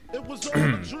Before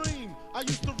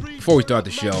we start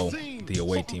the show, the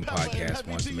Away Team Podcast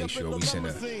wants to make sure we send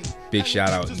a big shout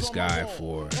out in the sky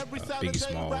for Biggie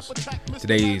Smalls.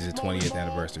 Today is the 20th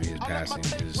anniversary of his passing.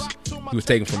 He was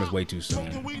taken from us way too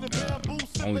soon.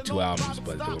 Only 2 albums,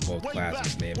 but they were both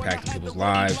classics. They impacted people's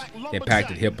lives, they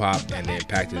impacted hip hop, and they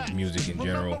impacted music in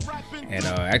general, and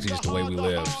actually just the way we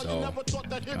live. So,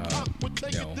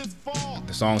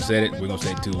 the song said it. We're gonna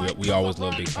say it too. We always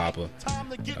love Big Papa.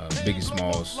 Biggie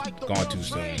Smalls gone too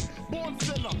soon.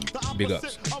 Big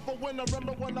ups.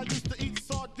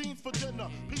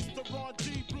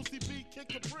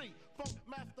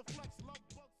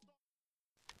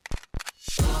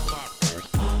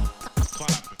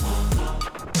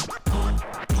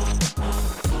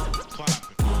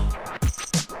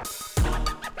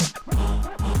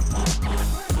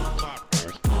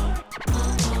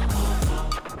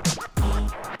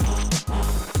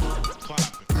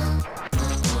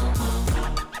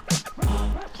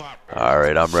 All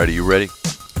right, I'm ready. You ready?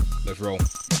 Let's roll.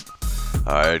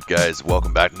 All right, guys.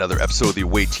 Welcome back to another episode of the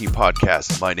Away Team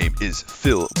Podcast. My name is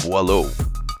Phil Boileau.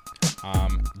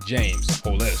 James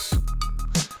Polis. I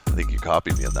think you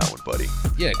copied me on that one, buddy.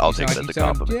 Yeah, I'll take it as a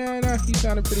compliment. Yeah, no, you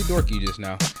sounded pretty dorky just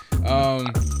now.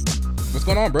 What's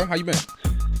going on, bro? How you been?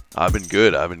 I've been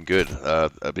good. I'm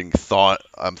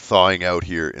thawing out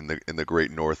here in the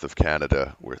great north of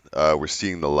Canada. We're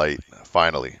seeing the light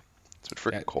finally. It's been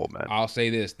freaking cold, man. I'll say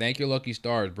this. Thank your lucky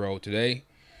stars, bro. Today,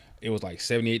 it was like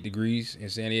 78 degrees in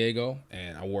San Diego,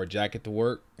 and I wore a jacket to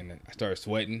work, and then I started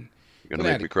sweating. You're going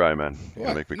to make me cry, man. You're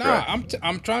going to make me cry.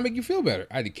 I'm trying to make you feel better.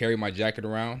 I had to carry my jacket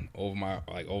around over my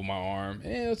arm.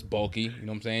 And it's bulky. You know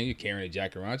what I'm saying? You're carrying a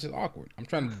jacket around. It's just awkward. I'm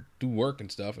trying to do work and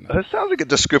stuff. And that sounds like a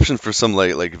description for some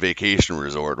like vacation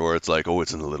resort, where it's like, oh,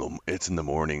 it's in the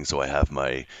morning, so I have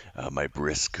my my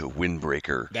brisk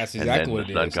windbreaker. That's exactly what it is.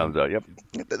 And then the sun comes out. Yep.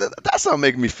 That's not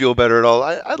making me feel better at all.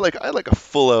 I like a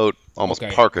full out almost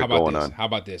parka going on. How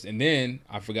about this? And then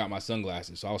I forgot my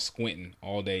sunglasses, so I was squinting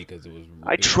all day because it was.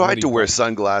 I tried to wear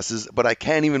sunglasses, but I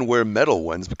can't even wear metal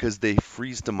ones because they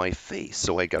freeze to my face.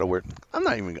 So I gotta wear. I'm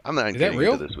not even getting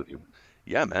into this with you.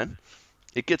 Yeah, man.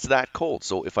 It gets that cold.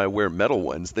 So if I wear metal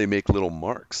ones, they make little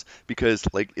marks because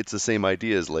like it's the same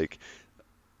idea as like.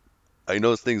 I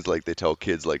know things like they tell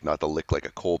kids like not to lick like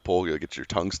a cold pole. You'll get your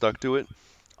tongue stuck to it.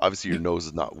 Obviously, your nose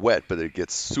is not wet, but it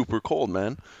gets super cold,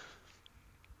 man.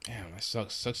 Damn, that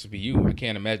sucks. Sucks to be you. I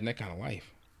can't imagine that kind of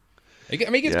life. It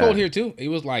gets cold here too. It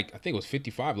was like I think it was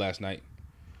 55 last night.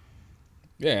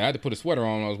 Yeah, I had to put a sweater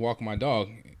on when I was walking my dog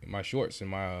in my shorts and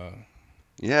my.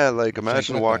 Yeah, like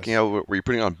imagine walking out where you're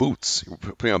putting on boots. You're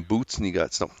putting on boots and you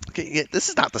got snow. Okay, yeah, this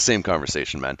is not the same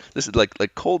conversation, man. This is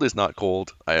like cold is not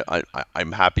cold.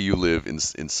 I'm happy you live in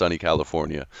sunny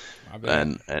California,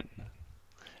 and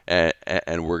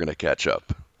we're gonna catch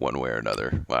up one way or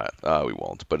another. Well, we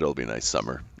won't, but it'll be a nice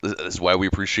summer. This is why we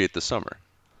appreciate the summer.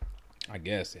 I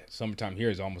guess summertime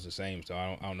here is almost the same, so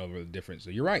I don't know really the difference.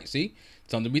 So you're right. See,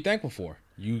 something to be thankful for.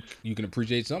 You can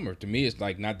appreciate summer. To me, it's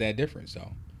like not that different.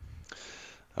 So.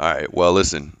 All right. Well,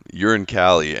 listen, you're in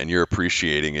Cali and you're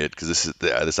appreciating it because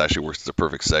this actually works as a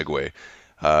perfect segue.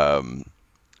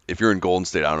 If you're in Golden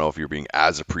State, I don't know if you're being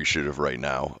as appreciative right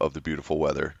now of the beautiful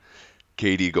weather.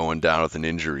 KD going down with an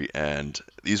injury, and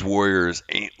these Warriors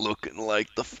ain't looking like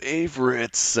the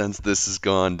favorites since this has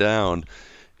gone down.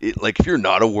 Like if you're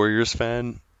not a Warriors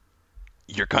fan,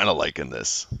 you're kind of liking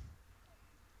this.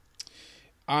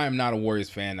 I am not a Warriors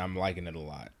fan. I'm liking it a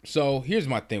lot. So here's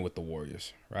my thing with the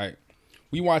Warriors, right?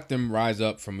 We watched them rise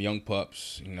up from young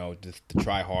pups, the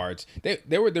tryhards.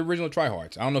 They were the original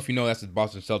tryhards. I don't know if you know that's the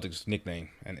Boston Celtics nickname,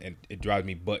 and it drives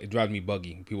me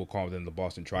buggy. People call them the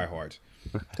Boston tryhards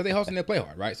because they hustle and they play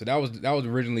hard, right? So that was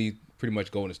originally pretty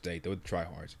much Golden State. They were the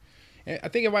tryhards, and I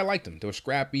think everybody liked them. They were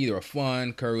scrappy. They were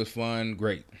fun. Curry was fun.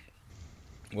 Great.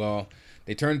 Well,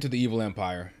 they turned into the evil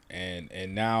empire, and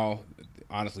now,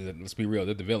 honestly, let's be real,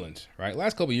 they're the villains, right?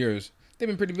 Last couple of years, they've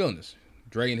been pretty villainous.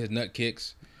 Dre and his nut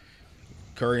kicks.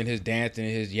 Curry and his dancing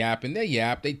and his yapping. They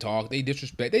yap, they talk, they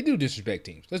disrespect. They do disrespect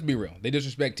teams. Let's be real. They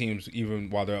disrespect teams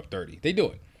even while they're up 30. They do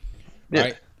it.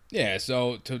 Right? Yeah,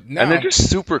 so now. And they're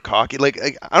just super cocky. Like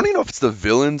I don't even know if it's the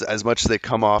villains as much as they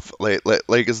come off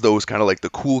like as those kind of like the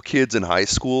cool kids in high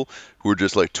school who are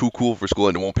just like too cool for school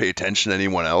and won't pay attention to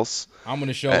anyone else. I'm going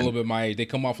to show a little bit my age. They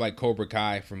come off like Cobra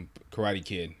Kai from Karate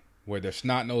Kid, where they're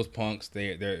snot-nosed punks.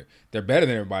 They're better than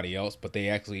everybody else, but they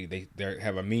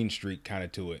have a mean streak kind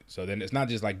of to it. So then it's not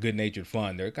just like good-natured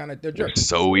fun. They're jerks. They're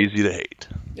so easy to hate.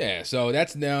 Yeah, so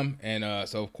that's them. And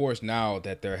so of course now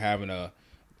that they're having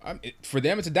for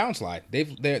them it's a downslide.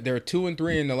 They're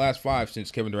 2-3 in the last 5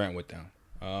 since Kevin Durant went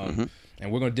down.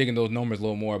 And we're going to dig into those numbers a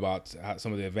little more about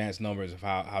some of the advanced numbers of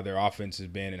how their offense has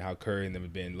been and how Curry and them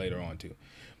have been later on too.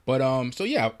 But so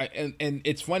yeah, and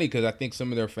it's funny because I think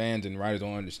some of their fans and writers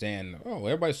don't understand. Oh,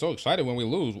 everybody's so excited when we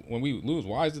lose. When we lose,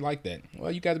 why is it like that?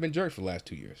 Well, you guys have been jerks for the last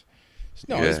 2 years.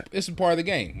 No, Yeah. it's a part of the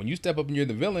game. When you step up and you're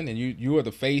the villain and you are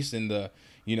the face and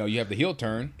you have the heel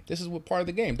turn. This is what part of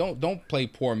the game. Don't play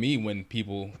poor me when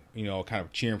people kind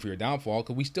of cheering for your downfall,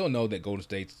 because we still know that Golden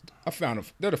State's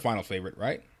they're the final favorite,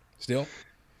 right? Still.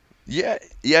 Yeah,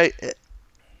 yeah.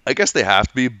 I guess they have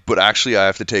to be, but actually, I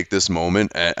have to take this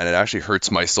moment, and it actually hurts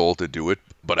my soul to do it.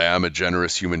 But I am a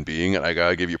generous human being, and I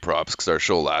gotta give you props because our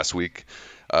show last week,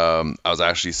 I was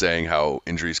actually saying how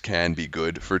injuries can be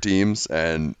good for teams,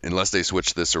 and unless they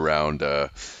switch this around,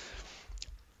 I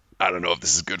don't know if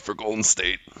this is good for Golden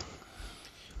State.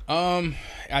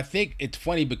 I think it's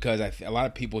funny because a lot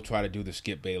of people try to do the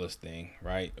Skip Bayless thing,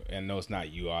 right? And no, it's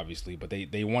not you, obviously, but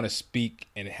they want to speak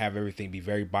and have everything be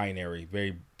very binary,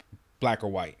 very black or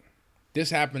white. This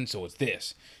happened, so it's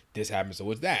this. This happened, so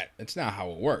it's that. It's not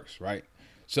how it works, right?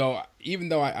 So even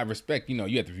though I respect, you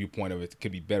have the viewpoint of it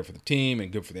could be better for the team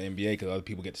and good for the NBA because other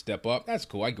people get to step up. That's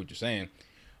cool. I get what you're saying.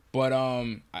 But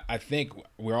I think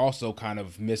we're also kind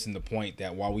of missing the point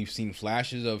that while we've seen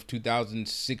flashes of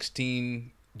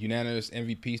 2016 unanimous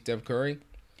MVP Steph Curry,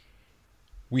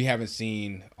 we haven't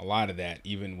seen a lot of that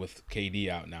even with KD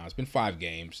out now. It's been 5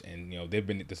 games, and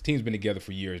this team's been together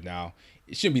for years now.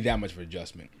 It shouldn't be that much of an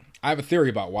adjustment. I have a theory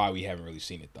about why we haven't really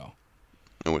seen it though.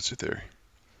 And what's your theory?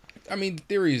 I mean, the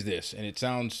theory is this, and it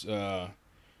sounds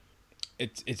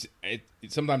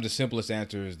sometimes the simplest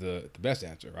answer is the best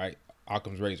answer, right?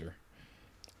 Occam's razor.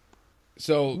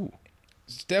 So, Ooh.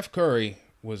 Steph Curry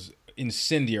was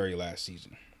incendiary last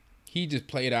season. He just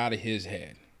played out of his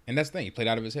head. And that's the thing, he played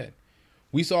out of his head.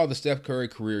 We saw the Steph Curry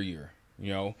career year.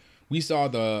 We saw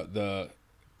the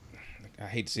I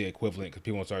hate to say equivalent because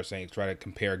people will start try to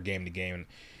compare game to game.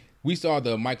 We saw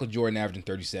the Michael Jordan averaging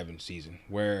 37 season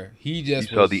where he just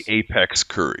saw the Apex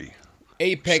Curry.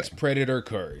 Apex Predator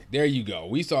Curry. There you go.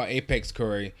 We saw Apex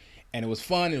Curry, and it was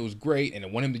fun. It was great, and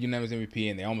it won him the unanimous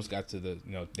MVP, and they almost got to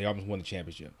they almost won the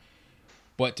championship.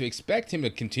 But to expect him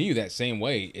to continue that same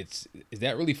way, is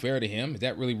that really fair to him? Is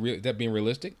that is that being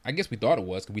realistic? I guess we thought it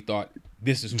was because we thought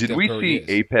this is who Steph Curry is. Did we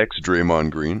see Apex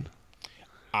Draymond Green?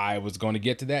 I was going to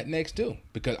get to that next too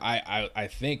because I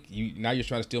think now you're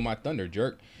trying to steal my thunder,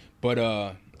 jerk.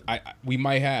 But we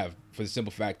might have, for the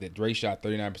simple fact that Dre shot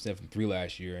 39% from 3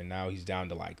 last year, and now he's down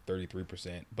to like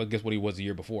 33%. But guess what he was the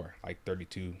year before? Like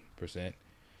 32%.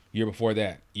 Year before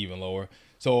that, even lower.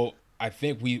 So I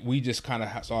think we just kind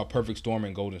of saw a perfect storm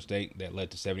in Golden State that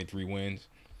led to 73 wins.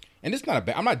 And it's not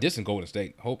I'm not dissing Golden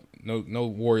State. Hope no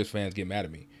Warriors fans get mad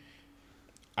at me.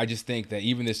 I just think that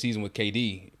even this season with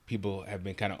KD, people have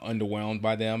been kind of underwhelmed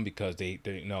by them because they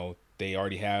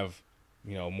already have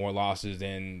more losses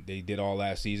than they did all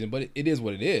last season. But it is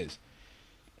what it is.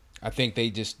 I think they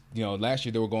just last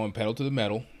year they were going pedal to the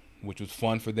metal, which was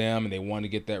fun for them, and they wanted to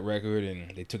get that record,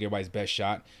 and they took everybody's best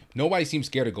shot. Nobody seems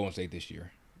scared of Golden State this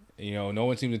year. No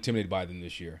one seems intimidated by them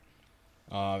this year.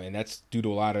 And that's due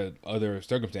to a lot of other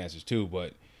circumstances too.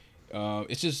 But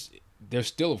it's just they're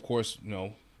still, of course,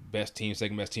 best team,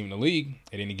 second best team in the league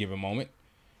at any given moment.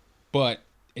 But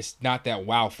it's not that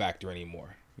wow factor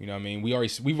anymore. You know what I mean?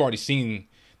 We've already seen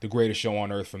the greatest show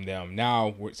on earth from them.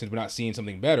 Now, since we're not seeing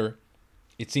something better,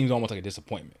 it seems almost like a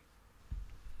disappointment.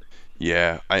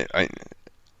 Yeah, I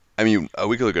mean,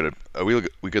 we could look at it.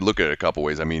 We could look at it a couple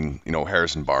ways. I mean,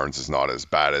 Harrison Barnes is not as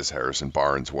bad as Harrison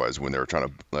Barnes was when they were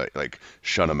trying to like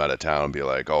shun him out of town and be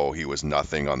like, oh, he was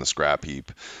nothing on the scrap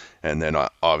heap. And then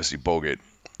obviously Bogut,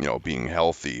 being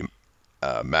healthy,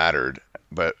 mattered.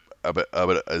 But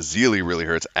Ezeli really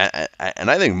hurts, and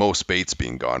I think Mo Spates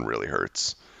being gone really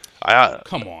hurts.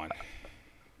 Come on.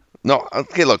 No,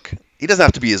 okay, look, he doesn't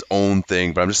have to be his own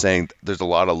thing, but I'm just saying there's a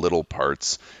lot of little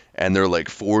parts. And they're like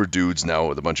 4 dudes now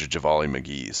with a bunch of Javali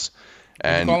McGee's.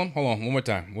 And what you call him? Hold on, one more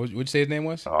time. What'd you say his name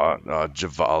was?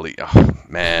 Javali. Oh,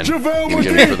 man. JaVale McGee.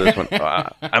 Get me for this one.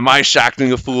 Am I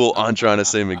shacking a fool on trying to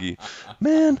say McGee?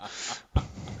 Man.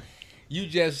 You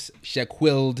just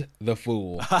shaquilled the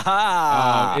fool.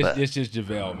 It's just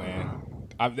JaVale, man.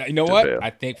 You know JaVale. What?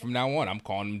 I think from now on, I'm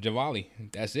calling him Javali.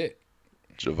 That's it.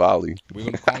 Javali. We're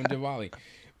going to call him Javali.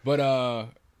 But,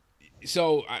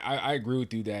 so I agree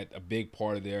with you that a big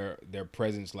part of their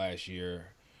presence last year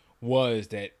was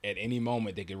that at any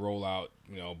moment they could roll out,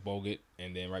 Bogut,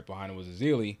 and then right behind him was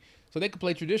Ezeli, so they could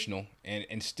play traditional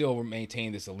and still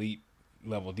maintain this elite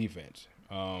level defense.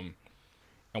 And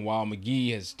while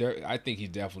McGee I think he's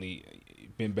definitely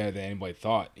been better than anybody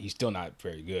thought. He's still not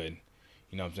very good.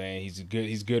 You know what I'm saying?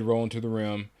 He's good rolling to the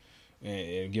rim.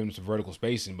 and give them some vertical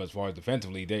spacing. But as far as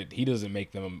defensively, he doesn't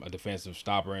make them a defensive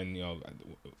stopper. And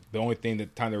the only thing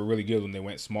that time they were really good when they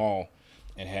went small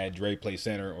and had Dre play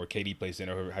center or KD play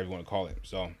center, or however you want to call it.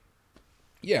 So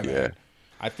yeah, Yeah. man.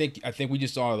 I think we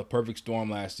just saw the perfect storm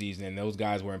last season, and those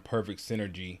guys were in perfect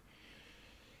synergy.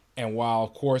 And while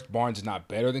of course Barnes is not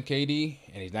better than KD,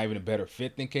 and he's not even a better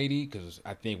fit than KD, because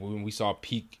I think when we saw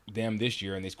peak them this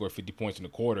year and they scored 50 points in the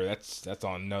quarter, that's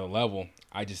on another level.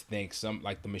 I just think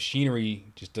the machinery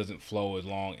just doesn't flow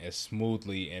as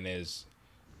smoothly and as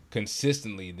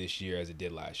consistently this year as it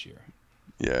did last year.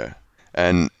 Yeah.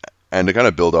 And and to kind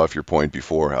of build off your point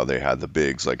before, how they had the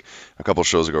bigs, like a couple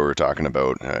shows ago, we were talking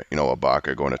about,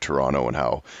 Ibaka going to Toronto and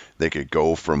how they could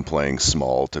go from playing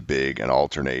small to big and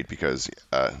alternate because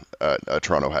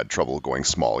Toronto had trouble going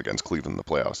small against Cleveland in the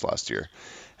playoffs last year.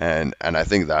 And I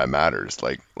think that matters,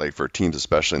 like for teams,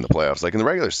 especially in the playoffs, like in the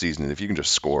regular season, if you can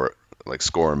just score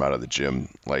them out of the gym,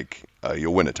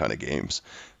 you'll win a ton of games.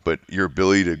 But your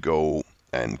ability to go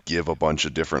and give a bunch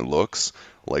of different looks,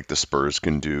 like the Spurs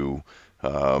can do,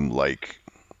 like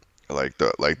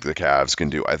the Cavs can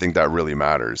do. I think that really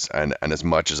matters. And as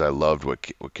much as I loved what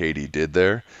Katie did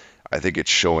there, I think it's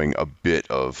showing a bit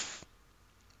of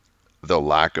the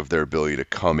lack of their ability to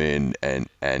come in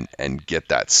and get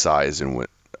that size and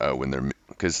when they're,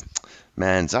 because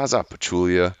man, Zaza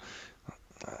Pachulia,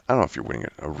 I don't know if you're winning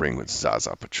a ring with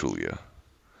Zaza Pachulia.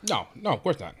 No, no, of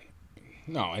course not.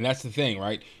 No, and that's the thing,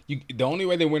 right? The only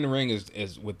way they win the ring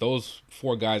is with those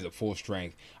four guys at full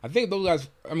strength. I think those guys.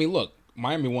 I mean, look,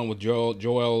 Miami won with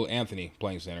Joel Anthony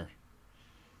playing center,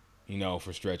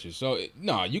 for stretches. So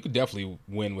no, you could definitely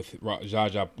win with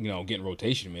Jaja, getting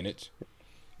rotation minutes.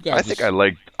 You I guys think I just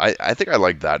like I think I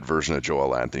like that version of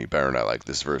Joel Anthony better than I like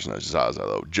this version of Zaza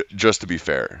though. Just to be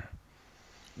fair.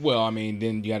 well, I mean,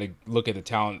 then you got to look at the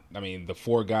talent. I mean, the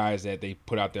four guys that they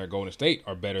put out there at Golden State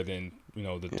are better than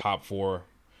the top four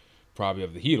probably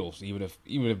of the Heatles. Even if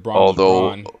Braun was Although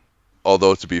Braun.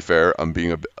 although to be fair, I'm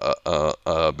being a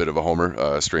bit of a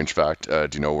homer. Strange fact. Do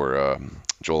you know where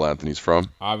Joel Anthony's from?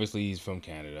 Obviously, he's from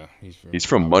Canada. He's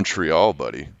from Montreal,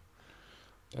 buddy.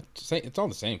 It's all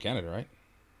the same Canada, right?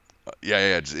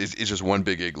 Yeah. It's just one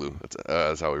big igloo.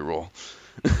 That's how we roll.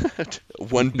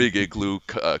 One big igloo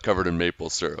covered in maple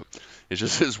syrup. It's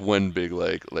just this one big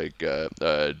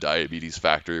diabetes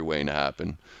factory waiting to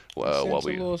happen while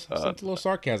we Sense a little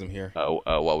sarcasm here.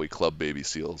 while we club baby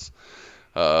seals.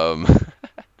 Um,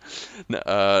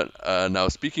 now,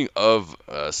 speaking of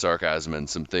sarcasm and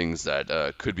some things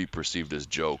that could be perceived as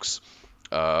jokes,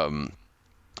 um,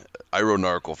 I wrote an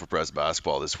article for Press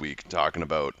Basketball this week talking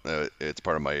about it's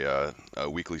part of my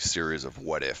weekly series of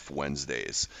What If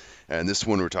Wednesdays. And this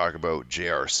one we're talking about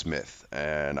J.R. Smith.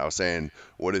 And I was saying,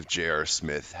 what if J.R.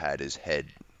 Smith had his head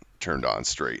turned on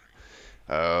straight?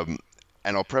 Um,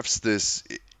 and I'll preface this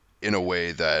in a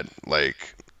way that,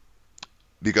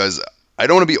 because I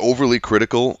don't want to be overly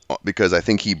critical because I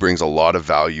think he brings a lot of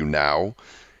value now.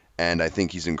 And I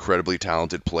think he's an incredibly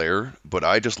talented player. But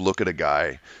I just look at a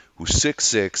guy who's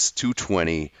 6'6",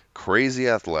 220, crazy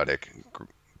athletic,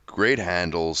 great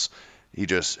handles. He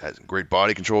just has great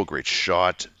body control, great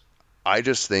shot. I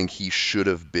just think he should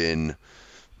have been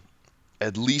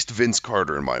at least Vince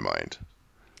Carter in my mind.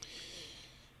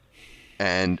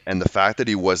 And the fact that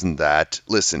he wasn't that,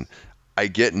 listen, I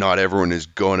get not everyone is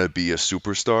gonna be a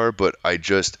superstar, but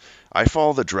I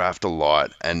follow the draft a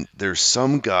lot, and there's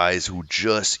some guys who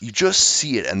you just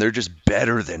see it, and they're just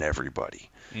better than everybody.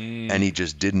 And he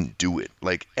just didn't do it.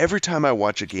 Like every time I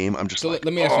watch a game, I'm just So like,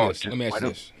 let me ask you oh, this. Let me ask why you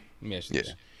don't? this. Let me ask you Yeah.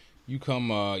 this. You come,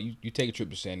 you take a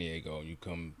trip to San Diego, and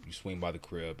you swing by the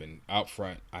crib, and out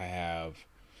front I have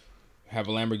a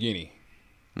Lamborghini,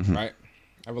 Hmm. right?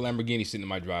 I have a Lamborghini sitting in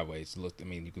my driveway. I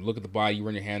mean, you can look at the body, you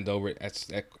run your hand over it.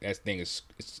 That thing is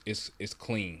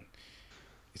clean.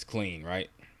 It's clean, right?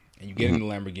 And you get Hmm. in the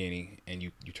Lamborghini, and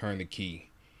you turn the key,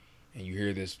 and you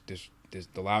hear this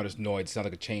the loudest noise. It sounds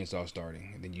like a chainsaw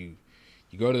starting, and then you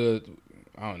go to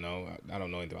I don't know. I don't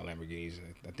know anything about Lamborghinis.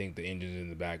 I think the engine's in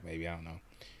the back, maybe. I don't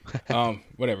know.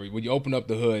 Whatever. When you open up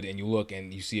the hood and you look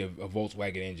and you see a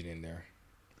Volkswagen engine in there.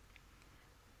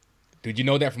 Did you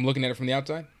know that from looking at it from the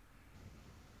outside?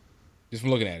 Just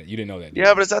from looking at it, you didn't know that, did Yeah,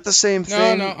 you? but is that the same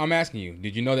No, no. thing? I'm asking you.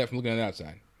 Did you know that from looking at the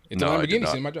outside? It's a No, I did Lamborghini not.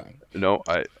 sitting in my drive. No,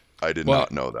 I did not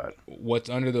But know that. what's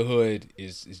under the hood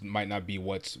might not be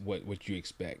what you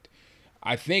expect.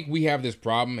 I think we have this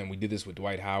problem, and we did this with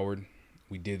Dwight Howard.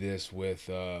 We did this with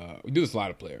a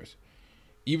lot of players.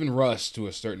 Even Russ to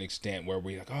a certain extent, where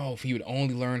we're like, oh, if he would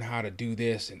only learn how to do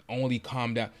this and only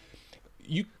calm down.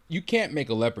 You can't make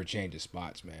a leopard change his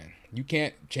spots, man. You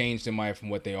can't change somebody from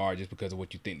what they are just because of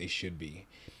what you think they should be.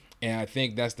 And I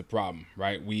think that's the problem,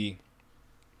 right?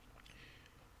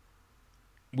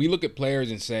 we look at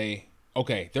players and say,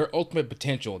 okay, their ultimate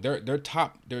potential,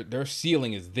 their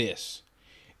ceiling is this.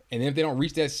 And if they don't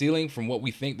reach that ceiling from what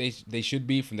we think they should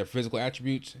be from their physical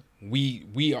attributes, we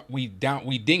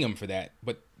ding them for that.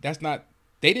 But that's not,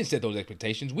 they didn't set those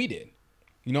expectations. We did.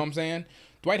 You know what I'm saying?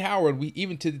 Dwight Howard, we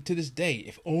even to this day,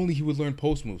 if only he would learn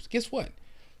post moves. Guess what?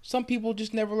 Some people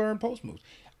just never learn post moves.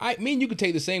 I mean, you could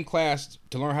take the same class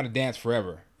to learn how to dance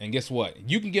forever, and guess what?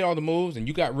 You can get all the moves, and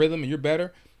you got rhythm, and you're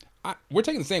better. We're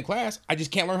taking the same class. I just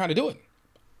can't learn how to do it.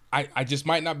 I just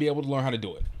might not be able to learn how to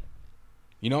do it.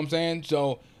 You know what I'm saying?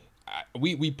 So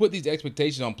we put these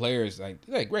expectations on players like,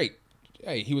 hey, great.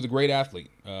 Hey, he was a great athlete.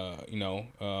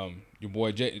 Your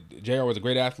boy JR was a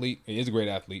great athlete. He is a great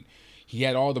athlete. He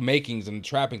had all the makings and the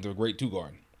trappings of a great two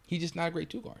guard. He's just not a great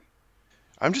two guard.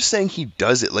 I'm just saying he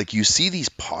does it. Like you see these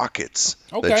pockets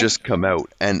that Okay. just come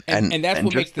out, and that's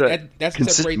what just makes that's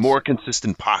what separates more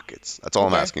consistent pockets. That's all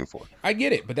I'm Okay. asking for. I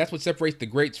get it, but that's what separates the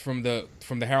greats from the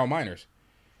Harold Miners.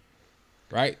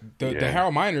 Right? The Yeah.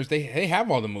 Harold Miners, they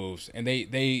have all the moves and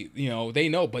they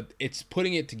know, but it's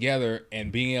putting it together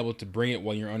and being able to bring it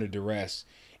while you're under duress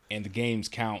and the games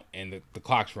count and the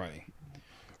clock's running.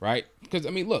 Right? Because I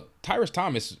mean, look, Tyrus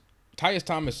Thomas is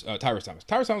one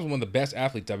of the best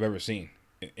athletes I've ever seen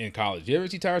in college. You ever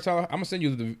see Tyrus Thomas? I'm gonna send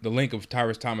you the link of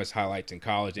Tyrus Thomas highlights in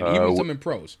college and even some in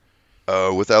pros.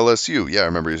 With LSU, yeah, I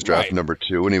remember he was drafted Right. number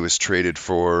 2, and he was traded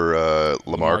for LaMarcus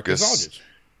LaMarcus Aldridge.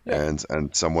 Yeah.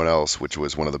 and someone else, which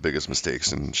was one of the biggest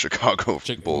mistakes in Chicago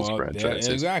Bulls Well, yeah, franchise.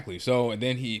 exactly. So and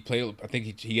then he played. I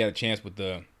think he had a chance with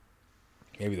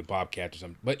maybe the Bobcats or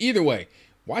something. But either way,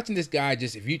 watching this guy,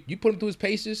 just if you put him through his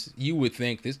paces, you would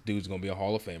think this dude's gonna be a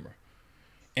Hall of Famer.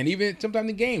 And even sometimes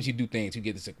in games, he'd do things. He'd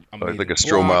get this amazing Like a block.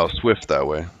 Stromile Swift that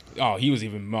way. Oh, he was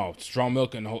even more.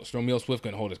 Stromil Swift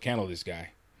couldn't hold his candle. This guy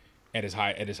at his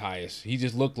highest. He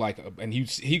just looked like, and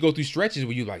he go through stretches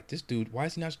where you like, this dude, why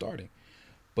is he not starting?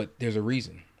 But there's a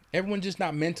reason. Everyone just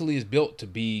not mentally is built to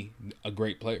be a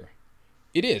great player.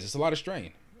 It is. It's a lot of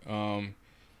strain, and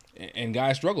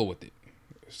guys struggle with it.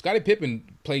 Scottie Pippen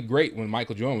played great when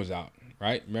Michael Jordan was out,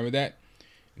 right? Remember that?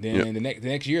 Then Yep. the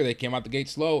next year they came out the gate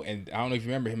slow, and I don't know if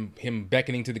you remember him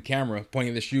beckoning to the camera,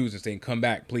 pointing the shoes, and saying, "Come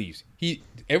back, please."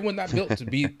 Everyone's not built to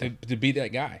be to be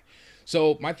that guy.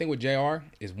 So my thing with Jr.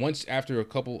 is once after a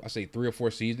couple, I say 3 or 4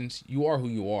 seasons, you are who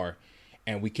you are,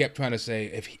 and we kept trying to say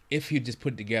if he just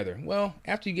put it together. Well,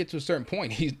 after you get to a certain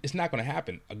point, it's not going to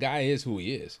happen. A guy is who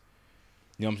he is.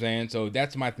 You know what I'm saying? So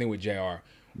that's my thing with Jr.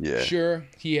 Yeah. Sure,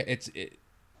 he's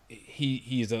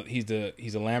a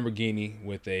Lamborghini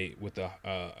with a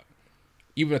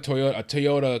even a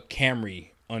Toyota Camry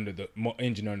under the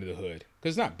engine under the hood,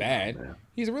 because it's not bad. man.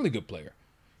 He's a really good player.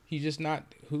 He's just not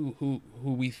who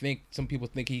we think some people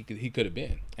think he could have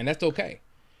been, and that's okay.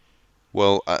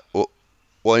 Well,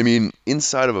 I mean,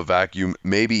 inside of a vacuum,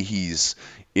 maybe he's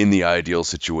in the ideal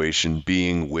situation,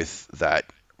 being with that,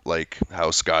 like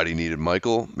how Scotty needed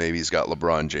Michael. Maybe he's got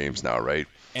LeBron James now, right?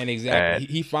 And exactly,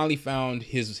 he finally found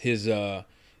his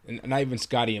not even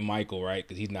Scotty and Michael, right?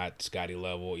 Because he's not Scotty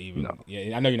level even. No.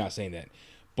 Yeah, I know you're not saying that,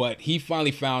 but he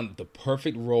finally found the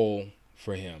perfect role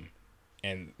for him,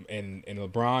 and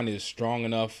LeBron is strong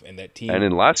enough, and that team. And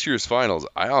in last year's finals,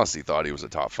 I honestly thought he was a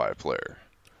top 5 player.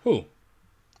 Who?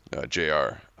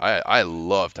 JR. I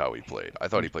loved how he played. I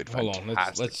thought he played Hold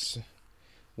fantastic.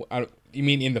 on, let's. You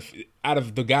mean out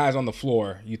of the guys on the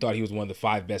floor, you thought he was one of the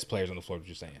 5 best players on the floor? What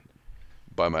you're saying?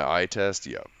 By my eye test,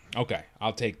 yeah. Okay,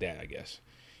 I'll take that, I guess.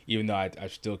 Even though I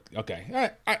still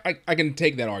okay, I can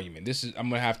take that argument. I'm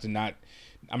gonna have to not.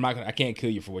 I can't kill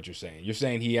you for what you're saying. You're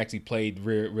saying he actually played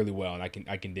really well, and I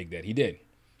can dig that he did,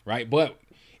 right? But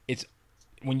it's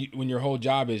when your whole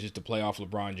job is just to play off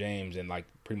LeBron James and like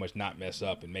pretty much not mess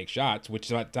up and make shots,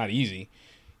 which is not easy.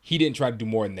 He didn't try to do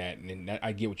more than that, and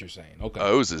I get what you're saying.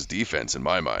 Okay, It was his defense in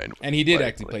my mind. and he did Like-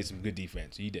 actually play some good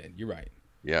defense. He did. You're right.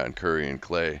 Yeah, and Curry and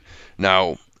Clay.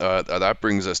 Now, that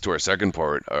brings us to our second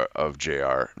part of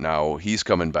JR. Now, he's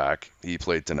coming back. He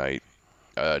played tonight.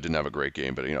 Didn't have a great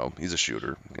game, but, he's a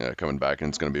shooter coming back, and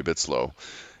it's going to be a bit slow.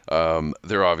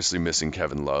 They're obviously missing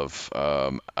Kevin Love. I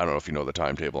don't know if you know the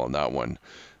timetable on that one,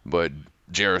 but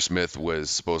J.R. Smith was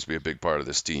supposed to be a big part of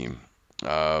this team.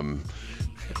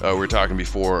 We were talking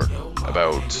before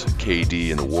about KD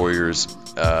and the Warriors.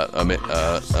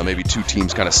 Maybe 2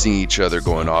 teams kind of seeing each other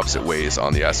going opposite ways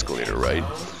on the escalator, right?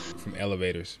 From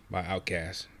Elevators by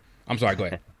Outkast. I'm sorry. Go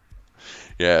ahead.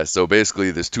 Yeah. So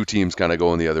basically, there's 2 teams kind of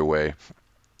going the other way,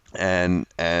 and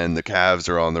the Cavs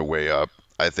are on their way up.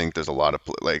 I think there's a lot of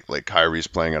like Kyrie's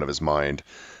playing out of his mind.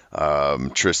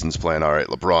 Tristan's playing all right.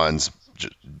 LeBron's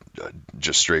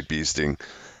just straight beasting.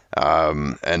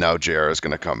 And now JR is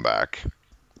going to come back.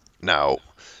 Now,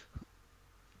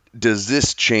 Does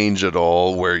this change at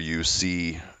all where you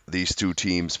see these two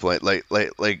teams play?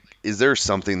 Is there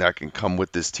something that can come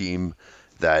with this team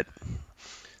that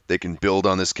they can build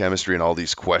on this chemistry and all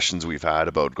these questions we've had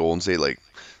about Golden State? Like,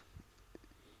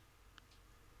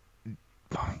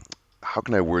 how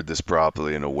can I word this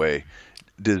properly in a way?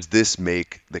 Does this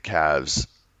make the Cavs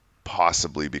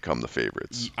possibly become the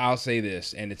favorites? I'll say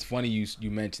this, and it's funny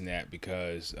you mentioned that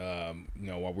because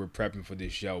while we're prepping for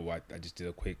this show, I just did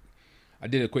a quick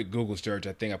Google search.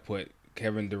 I think I put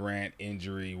Kevin Durant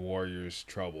injury Warriors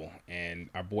trouble, and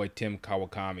our boy Tim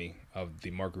Kawakami of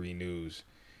the Mercury News,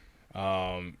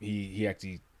 he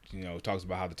actually talks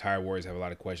about how the tired Warriors have a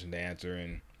lot of questions to answer,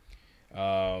 and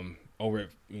over at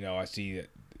I see that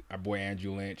our boy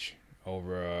Andrew Lynch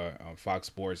over on Fox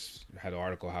Sports had an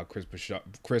article how Chris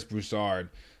Broussard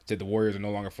said the Warriors are no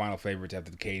longer final favorites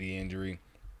after the KD injury.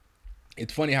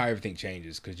 It's funny how everything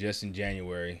changes because just in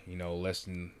January, less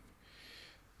than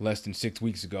 6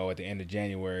 weeks ago, at the end of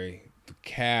January, the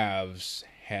Cavs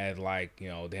had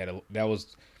they had that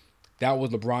was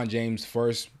LeBron James'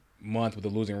 first month with a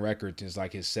losing record since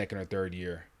like his second or third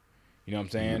year. You know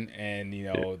what I'm Mm-hmm. saying? And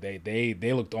Yeah.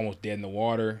 they looked almost dead in the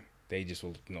water. They just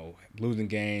were losing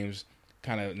games.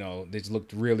 Kind of they just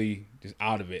looked really just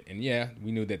out of it. And yeah,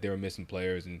 we knew that they were missing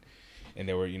players and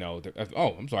they were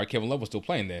oh, I'm sorry, Kevin Love was still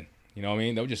playing then. You know what I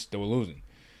mean? They were losing.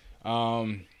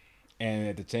 Um, and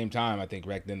at the same time, I think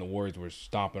back then the Warriors were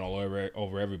stomping all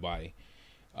over everybody.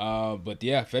 But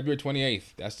yeah, February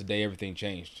 28th, that's the day everything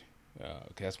changed.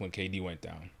 'Cause that's when KD went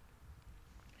down.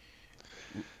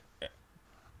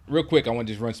 Real quick, I want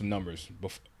to just run some numbers. Yeah.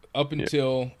 Up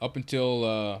until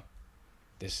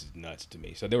this is nuts to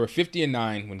me. So they were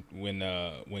 50-9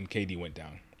 when KD went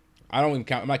down. I don't even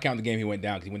count. I'm not counting the game he went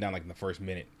down because he went down like in the first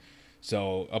minute.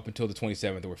 So up until the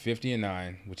 27th, they were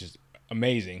 50-9, which is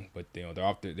amazing. But they're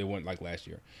off. They weren't like last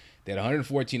year. They had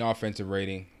 114 offensive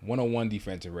rating, 101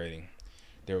 defensive rating.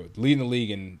 They were leading the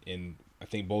league in I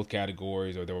think both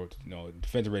categories, or they were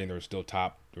defensive rating. They were still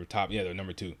top. They were top. Yeah, they were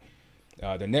number two.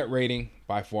 Their net rating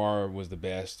by far was the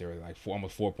best. They were like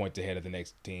almost 4 points ahead of the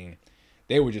next team.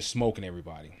 They were just smoking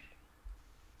everybody.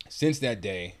 Since that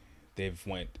day, they've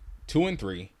went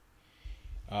 2-3.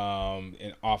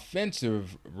 In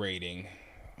offensive rating,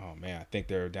 oh man, I think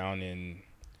they're down in,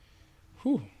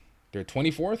 whew, they're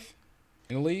 24th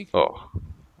in the league. Oh.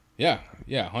 Yeah,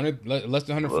 yeah, less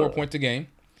than 104 Ugh. points a game.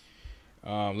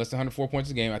 Less than 104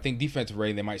 points a game. I think defensive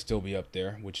rating they might still be up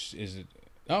there, which is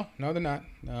no, they're not.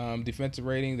 Defensive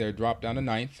rating they're dropped down to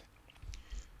ninth.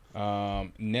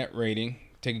 Net rating,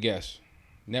 take a guess.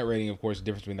 Net rating, of course, the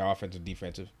difference between their offensive and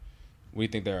defensive. What do you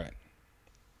think they're at?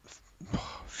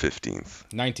 15th.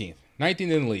 19th. 19th in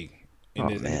the league. Oh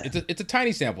man. It's a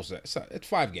tiny sample set. It's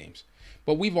 5 games,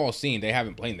 but we've all seen they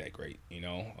haven't played that great. They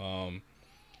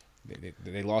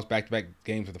lost back-to-back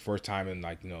games for the first time in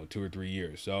 2 or 3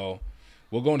 years. So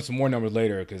we'll go into some more numbers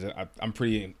later because I'm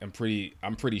pretty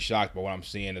shocked by what I'm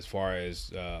seeing as far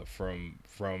as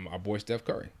from our boy Steph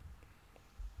Curry.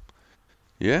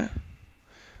 Yeah.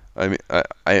 I mean, I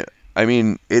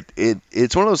mean,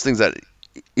 it's one of those things that,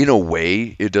 in a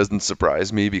way, it doesn't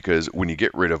surprise me because when you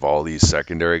get rid of all these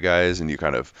secondary guys and you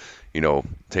kind of,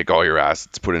 take all your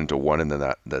assets, put it into one, and then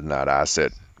that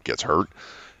asset gets hurt.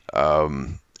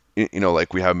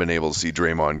 Like we haven't been able to see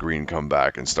Draymond Green come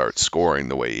back and start scoring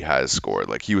the way he has scored.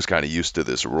 Like he was kind of used to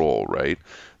this role, right?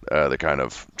 The kind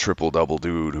of triple double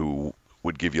dude who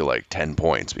would give you like 10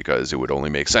 points because it would only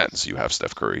make sense. You have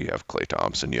Steph Curry, you have Klay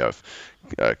Thompson, you have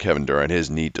Kevin Durant. His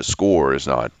need to score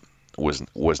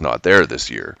was not there this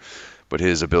year, but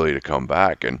his ability to come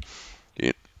back and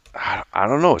it, I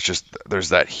don't know. It's just there's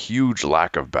that huge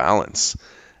lack of balance,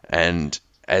 and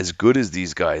as good as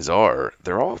these guys are,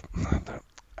 they're all.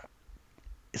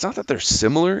 It's not that they're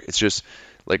similar. It's just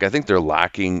like I think they're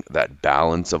lacking that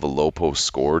balance of a low post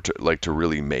score to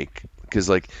really make because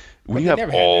like when But you they have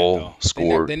never had that all though.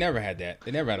 score. They never had that.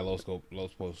 They never had a low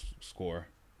post score.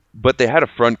 But they had a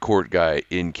front court guy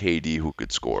in KD who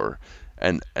could score,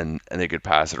 and they could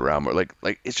pass it around more.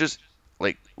 Like it's just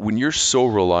like when you're so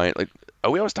reliant. Like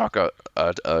we always talk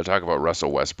about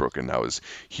Russell Westbrook and how his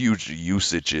huge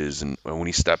usage is, and when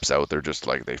he steps out, they're just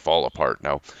like they fall apart.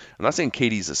 Now I'm not saying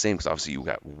KD's the same because obviously you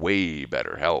got way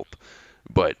better help,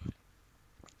 but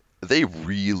they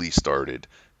really started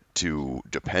to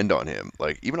depend on him.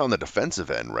 Like even on the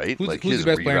defensive end, right? Like Who's the his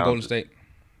best player in Golden rebounds. State?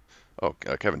 Oh,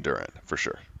 Kevin Durant for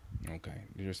sure. Okay,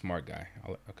 you're a smart guy.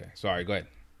 Okay, sorry. Go ahead.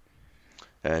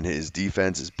 and his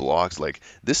defense, his blocks. Like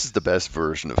this is the best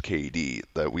version of KD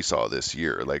that we saw this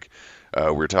year. Like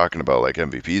we were talking about like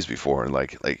MVPs before, and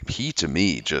like he to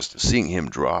me just seeing him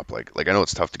drop. Like I know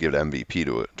it's tough to give an MVP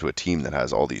to a team that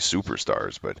has all these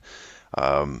superstars, but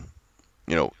um,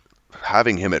 you know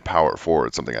having him at power forward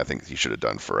is something I think he should have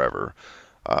done forever.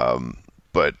 Um,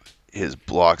 but his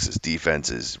blocks, his defense,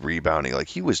 his rebounding, like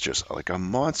he was just like a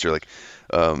monster. Like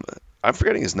um, I'm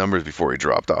forgetting his numbers before he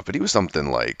dropped off, but he was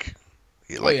something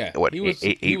Oh yeah, what he was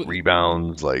he eight was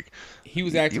rebounds. Like he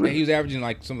was he actually was he was averaging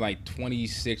like something like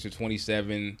 26 or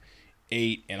 27,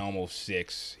 8 and almost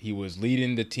 6. He was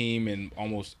leading the team in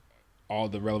almost all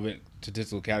the relevant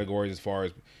statistical categories as far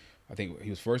as I think he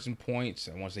was first in points.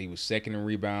 I want to say he was second in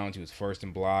rebounds. He was first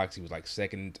in blocks. He was like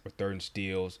second or third in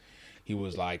steals. He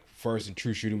was like first in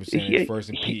true shooting percentage, first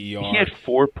in he had PER.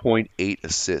 4.8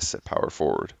 assists at power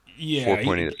forward. Yeah,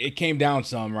 4.8. it came down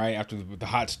some right after the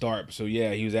hot start. So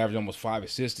yeah, he was averaging almost 5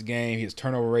 assists a game. His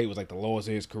turnover rate was like the lowest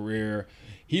of his career.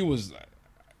 He was.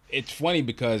 It's funny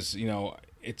because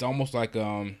it's almost like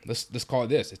let's call it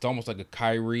this. It's almost like a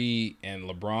Kyrie and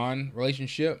LeBron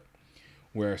relationship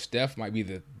where Steph might be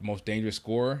the most dangerous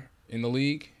scorer in the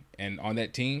league and on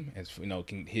that team, as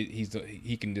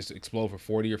he can just explode for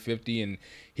 40 or 50, and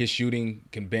his shooting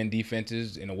can bend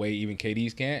defenses in a way even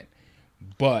KD's can't.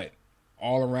 But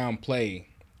all around play,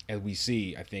 as we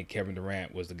see, I think Kevin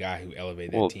Durant was the guy who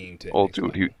elevated that Well, team to the well, next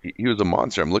dude, level. he was a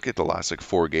monster. I'm looking at the last like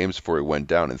 4 games before he went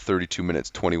down. In 32 minutes,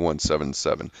 21 7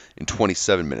 7. In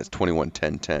 27 minutes, 21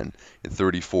 10 10. In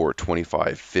 34,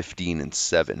 25 15 and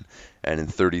 7. And in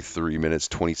 33 minutes,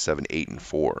 27 8 and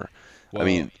 4. I Well,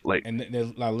 mean, like,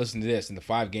 and now listen to this: in the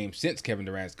 5 games since Kevin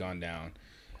Durant's gone down,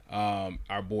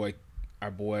 our boy,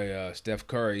 Steph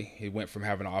Curry, he went from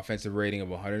having an offensive rating of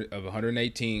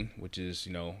 118, which is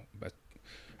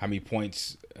how many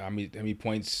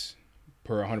points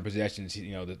per 100 possessions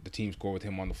the team scored with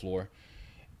him on the floor,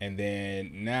 and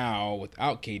then now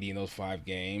without KD in those 5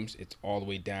 games, it's all the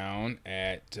way down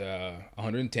at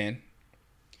 110.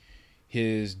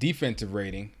 His defensive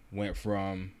rating went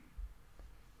from,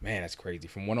 man, that's crazy,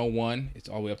 from 101, it's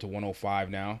all the way up to 105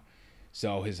 now.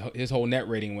 So his whole net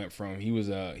rating went from, he was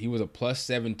a plus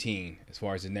 17 as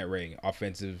far as his net rating,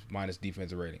 offensive minus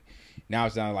defensive rating. Now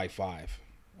it's down to like 5.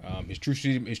 His true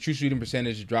shooting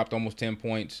percentage dropped almost 10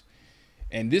 points.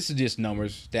 And this is just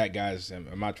numbers, stat guys.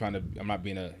 I'm not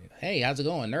being a, hey, how's it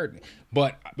going, nerd.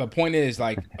 But the point is,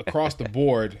 like, across the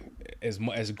board, as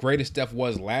great as Steph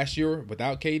was last year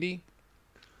without KD,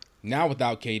 now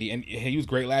without KD, and he was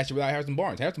great last year without Harrison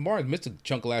Barnes. Harrison Barnes missed a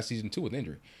chunk of last season too with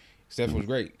injury. Steph was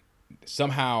great.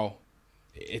 Somehow,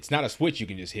 it's not a switch you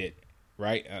can just hit,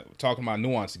 right? Talking about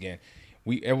nuance again,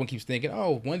 everyone keeps thinking,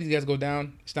 oh, one of these guys go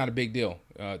down, it's not a big deal.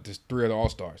 Just 3 other All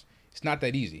Stars. It's not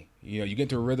that easy. You get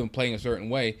into a rhythm playing a certain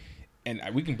way, and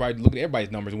we can probably look at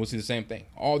everybody's numbers and we'll see the same thing.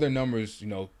 All their numbers,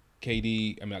 not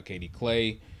KD,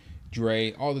 Clay,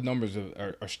 Dre, all the numbers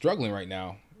are struggling right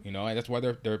now. And that's why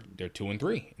they're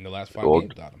 2-3 in the last 5 games well,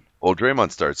 without him. well,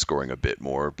 Draymond starts scoring a bit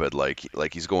more, but like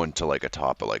he's going to like a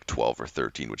top of like 12 or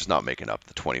 13, which is not making up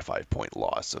the 25-point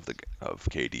loss of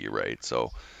KD, right?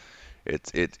 So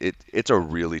it's a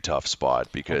really tough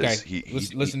spot because Okay,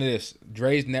 listen to this.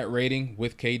 Dre's net rating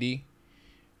with KD,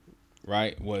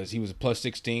 right, he was a plus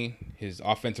 16. His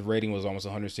offensive rating was almost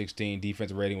 116.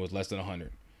 Defensive rating was less than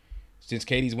 100. Since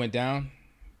KD's went down,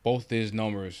 both his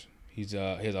numbers, he's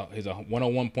a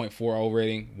 101.40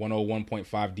 rating,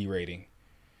 101.5 D rating.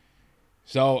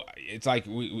 So it's like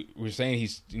we're saying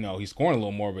he's scoring a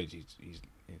little more, but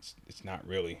it's not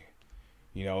really.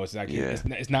 It's like yeah.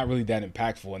 it's not really that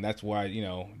impactful, and that's why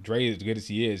Dre, as good as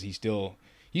he is, he's still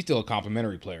a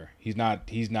complimentary player. He's not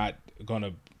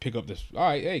gonna pick up this. All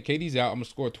right, hey, KD's out. I'm gonna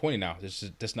score 20 now.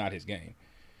 That's not his game.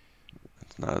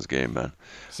 It's not his game, man.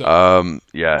 So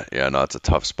Yeah, no, it's a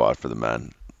tough spot for the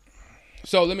man.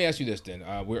 so let me ask you this then.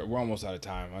 We're almost out of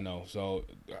time. I know. So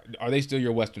are they still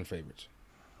your Western favorites?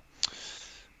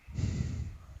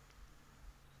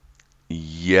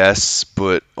 Yes,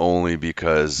 but only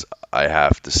because I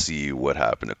have to see what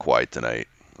happened to Kawhi tonight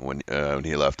when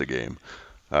he left the game.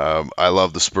 I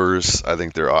love the Spurs. I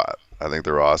think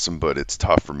they're awesome, but it's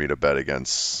tough for me to bet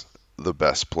against the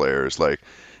best players. Like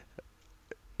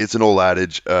it's an old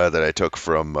adage that I took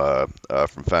from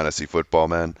fantasy football,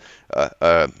 man.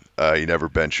 You never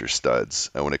bench your studs,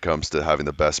 and when it comes to having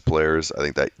the best players, I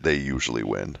think that they usually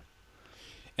win.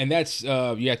 And that's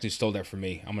you actually stole that from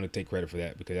me. I'm gonna take credit for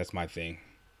that because that's my thing.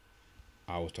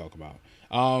 I always talk about.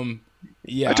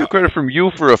 I Yeah, took credit from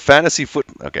you for a fantasy foot.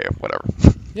 Okay, whatever.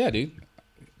 yeah, dude.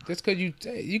 That's because you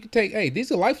can take. Hey,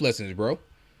 these are life lessons, bro.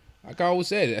 Like I always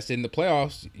said, I said in the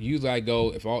playoffs, usually I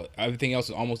go if all everything else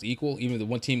is almost equal, even if the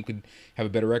one team could have a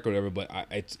better record or whatever. But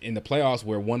it's in the playoffs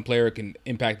where one player can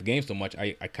impact the game so much.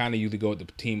 I kind of usually go with the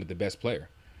team with the best player.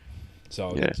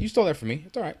 So Yeah. you stole that from me.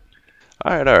 It's all right.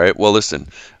 All right. Well, listen.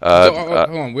 So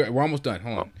hold on, we're almost done.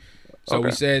 Hold Oh, on. So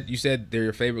okay. you said they're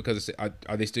your favorite because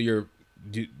are they still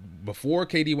before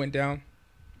KD went down?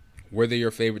 Were they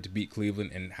your favorite to beat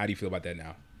Cleveland, and how do you feel about that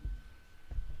now?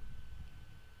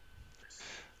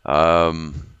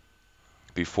 Um,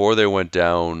 Before they went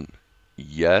down,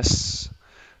 yes,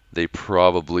 they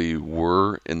probably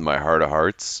were in my heart of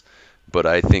hearts, but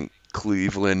I think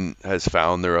Cleveland has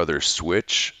found their other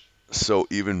switch. So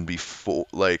even before,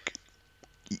 like,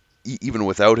 even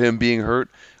without him being hurt,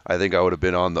 I think I would have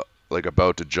been on the like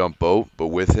about to jump boat. But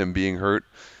with him being hurt,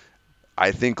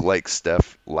 I think like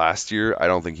Steph last year, I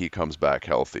don't think he comes back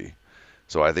healthy.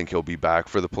 So I think he'll be back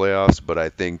for the playoffs, but I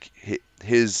think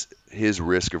his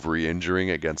risk of re-injuring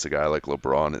against a guy like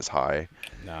LeBron is high,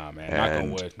 Nah, man. Knock on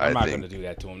and wood. I'm I not going to think do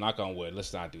that to him. Knock on wood.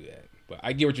 Let's not do that. But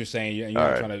I get what you're saying. all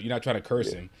right. You're not trying to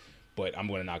curse him, but I'm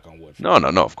going to knock on wood for No, you.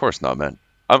 no, no, of course not, man.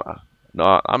 I'm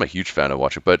no, I'm a huge fan of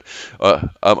watching, but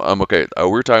I'm okay.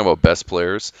 We're talking about best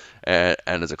players, and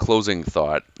as a closing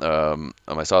thought,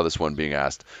 I saw this one being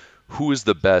asked, who is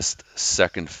the best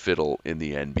second fiddle in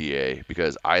the NBA?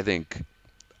 Because I think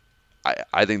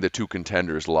the two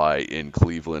contenders lie in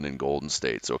Cleveland and Golden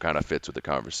State, so it kind of fits with the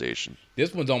conversation.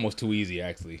 This one's almost too easy,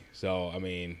 actually. So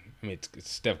it's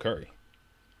Steph Curry.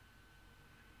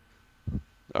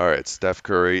 All right, Steph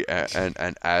Curry,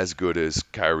 and as good as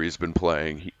Kyrie's been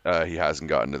playing, he hasn't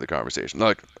gotten to the conversation.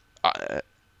 Like,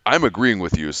 I'm agreeing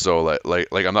with you, so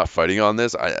like I'm not fighting on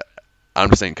this. I'm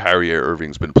just saying Kyrie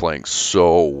Irving's been playing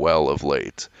so well of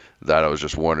late that I was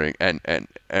just wondering, and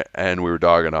we were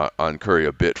dogging on Curry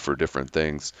a bit for different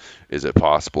things. Is it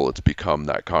possible it's become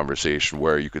that conversation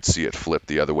where you could see it flip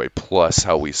the other way? Plus,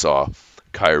 how we saw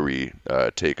Kyrie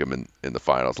take him in the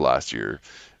finals last year,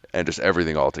 and just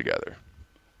everything all together.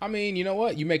 I mean, you know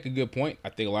what? You make a good point. I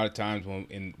think a lot of times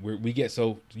we get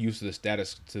so used to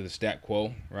the stat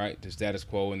quo, right? The status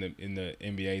quo in the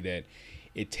NBA that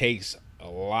it takes a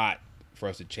lot for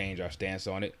us to change our stance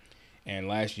on it. And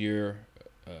last year,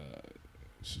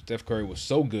 Steph Curry was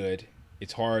so good,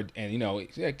 it's hard. And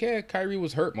Kyrie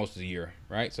was hurt most of the year,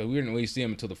 right? So we didn't really see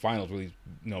him until the finals really,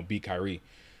 beat Kyrie.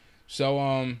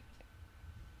 So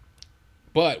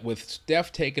but with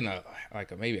Steph taking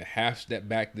maybe a half step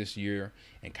back this year,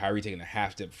 and Kyrie taking a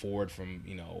half step forward from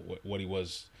what he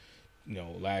was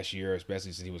last year,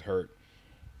 especially since he was hurt.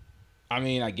 I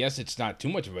mean, I guess it's not too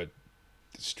much of a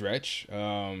stretch.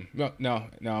 No, I'm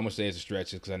gonna say it's a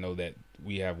stretch because I know that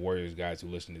we have Warriors guys who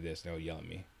listen to this. They'll yell at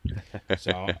me.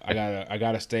 So I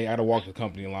gotta walk the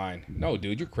company line. No,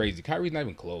 dude, you're crazy. Kyrie's not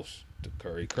even close to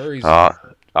Curry. Curry's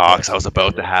Because I best was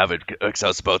about to ever. have it. Because I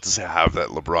was about to have that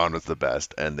LeBron was the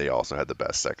best, and they also had the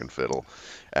best second fiddle,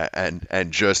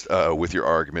 and just with your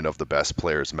argument of the best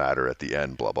players matter at the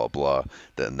end, blah blah blah,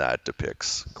 then that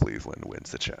depicts Cleveland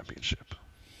wins the championship.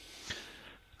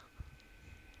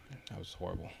 That was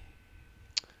horrible.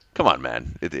 Come on,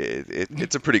 man.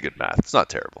 It's a pretty good math. It's not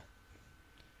terrible.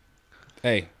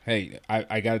 Hey,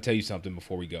 I got to tell you something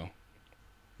before we go.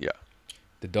 Yeah.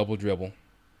 The double dribble,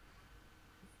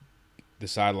 the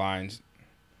sidelines.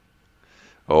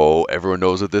 Oh, everyone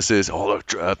knows what this is. Oh,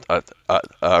 look,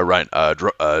 Ryan,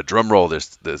 drum roll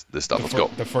this stuff. Let's go.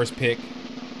 The first pick.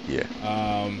 Yeah.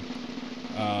 Um,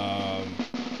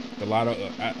 the lotto.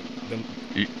 The,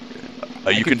 You, I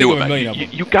you can can think do of it, a man. million of them.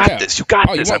 You got Yeah. this. You got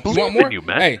Oh, this. I you want believe more? in you,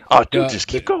 man. Hey, Oh, dude, just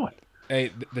keep going.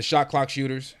 Hey, the shot clock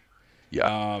shooters.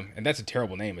 Yeah. And that's a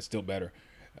terrible name. It's still better.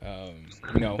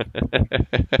 You know,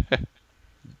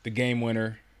 the game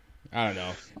winner. I don't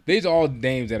know. These are all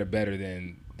names that are better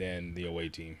than the away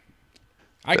team.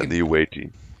 Then the away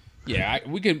team. Yeah, I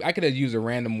could have used a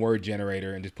random word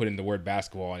generator and just put in the word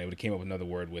basketball, and it would have came up with another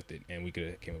word with it, and we could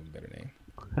have came up with a better name.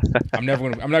 I'm not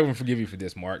gonna forgive you for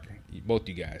this, Mark. Both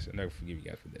you guys. I'm never forgive you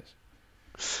guys for this.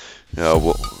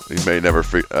 Well, you may never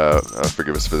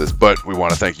forgive us for this, but we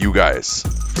want to thank you guys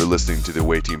for listening to the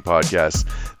Away Team podcast.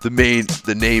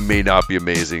 The name may not be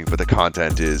amazing, but the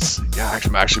content is. Yeah,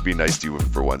 I'm actually being nice to you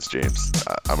for once, James.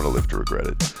 I'm gonna live to regret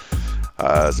it.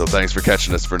 So thanks for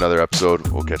catching us for another episode.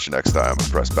 We'll catch you next time on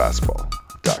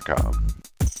PressBasketball.com.